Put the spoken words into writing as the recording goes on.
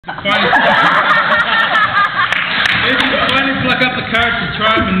Finally pluck up the courage to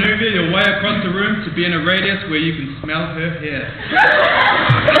try and maneuver your way across the room to be in a radius where you can smell her hair.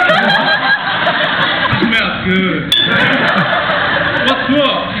 It smells good. What's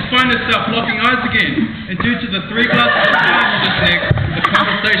more, you find yourself locking eyes again, and due to the 3 glasses of wine you just next, the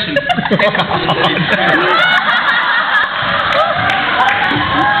conversation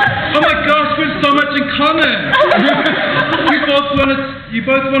oh my gosh, we have so much in common! You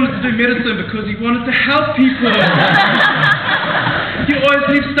both wanted to do medicine because you wanted to help people. You always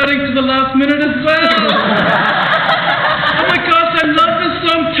leave studying to the last minute as well. Oh my gosh, I love this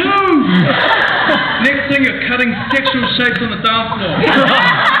song too! Next thing, you're cutting sexual shapes on the dance floor.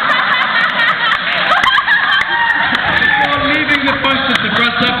 While leaving the function to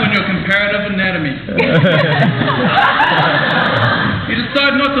brush up on your comparative anatomy. You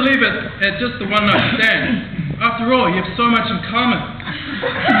decide not to leave it at just the one-night stand. After all, you have so much in common.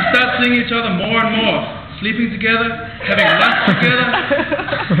 You start seeing each other more and more, sleeping together, having lunch together,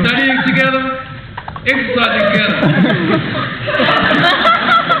 studying together, exercising together.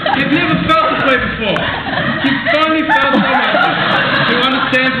 You've never felt this way before. You've finally found someone who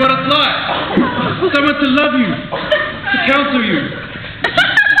understands what it's like. Someone to love you, to counsel you.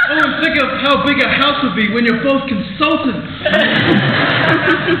 Oh, and think of how big a house would be when you're both consultants.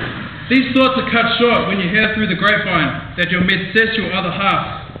 These thoughts are cut short when you hear through the grapevine that your Medcest, your other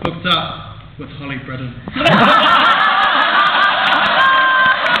half, hooked up with Holly Britton.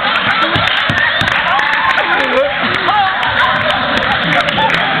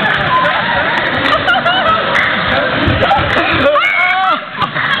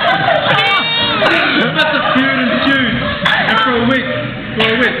 That's a feud ensued, and for a week,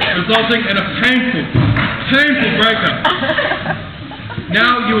 resulting in a painful breakup.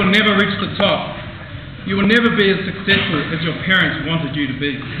 Now you will never reach the top. You will never be as successful as your parents wanted you to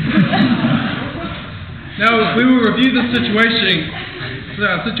be. Now we will review this situation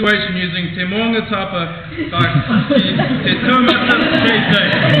using Te Moanga Tapa Te Taumata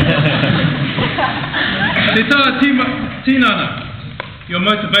Te Taha Tinana. Your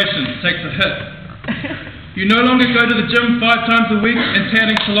motivation takes a hit. You no longer go to the gym 5 times a week and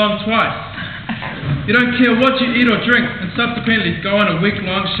tanning salon twice. You don't care what you eat or drink, and subsequently go on a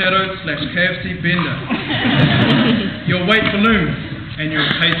week-long shadow/KFC bender. Your weight balloons, and you're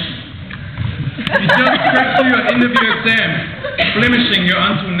patient. You just scrape through your end-of-year exam, blemishing your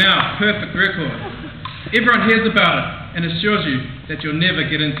until now perfect record. Everyone hears about it and assures you that you'll never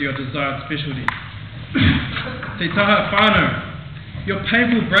get into your desired specialty. Te taha whānau. Your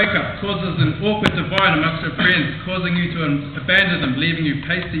painful breakup causes an awkward divide amongst your friends, causing you to abandon them, leaving you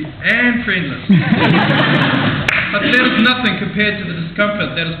pasty and friendless. But that is nothing compared to the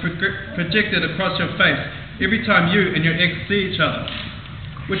discomfort that is projected across your face every time you and your ex see each other,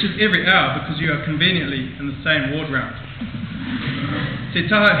 which is every hour because you are conveniently in the same ward round. Te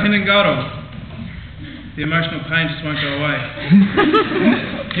taha hinengaro. The emotional pain just won't go away.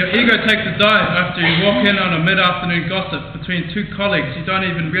 Your ego takes a dive after you walk in on a mid-afternoon gossip between 2 colleagues you don't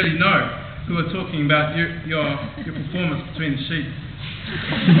even really know who are talking about your performance between the sheets.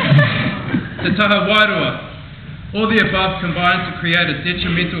 Te taha wairua. All the above combines to create a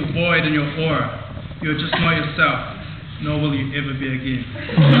detrimental void in your aura. You are just not yourself, nor will you ever be again.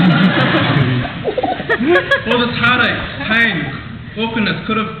 All this heartache, pain, awkwardness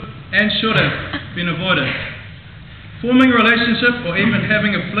could have and should have been avoided. Forming a relationship or even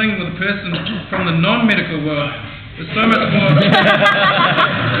having a fling with a person from the non-medical world is so much more.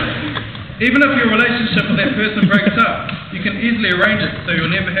 Even if your relationship with that person breaks up, you can easily arrange it so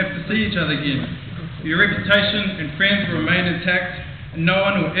you'll never have to see each other again. Your reputation and friends will remain intact, and no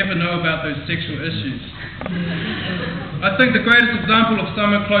one will ever know about those sexual issues. I think the greatest example of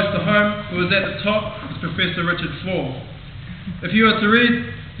someone close to home who was at the top is Professor Richard Fall. If you were to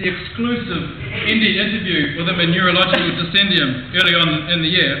read the exclusive indie interview with him in Neurological Dissendium early on in the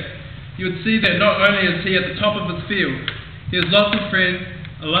year, you would see that not only is he at the top of his field, he has lots of friends,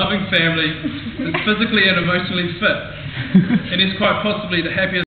 a loving family, is physically and emotionally fit, and is quite possibly the happiest